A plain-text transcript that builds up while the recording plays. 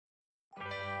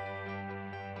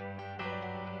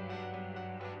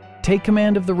Take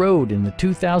command of the road in the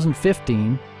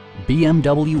 2015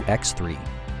 BMW X3.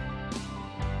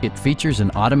 It features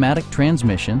an automatic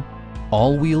transmission,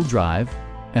 all-wheel drive,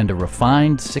 and a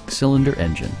refined 6-cylinder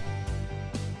engine.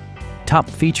 Top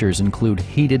features include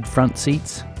heated front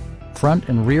seats, front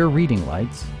and rear reading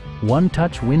lights,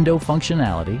 one-touch window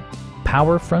functionality,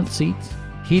 power front seats,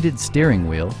 heated steering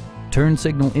wheel, turn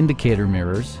signal indicator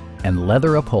mirrors, and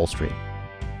leather upholstery.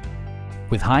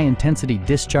 With high-intensity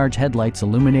discharge headlights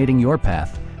illuminating your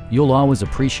path, you'll always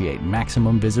appreciate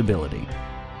maximum visibility.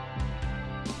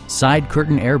 Side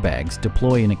curtain airbags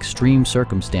deploy in extreme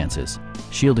circumstances,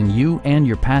 shielding you and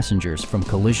your passengers from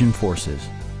collision forces.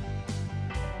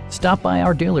 Stop by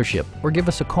our dealership or give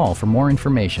us a call for more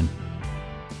information.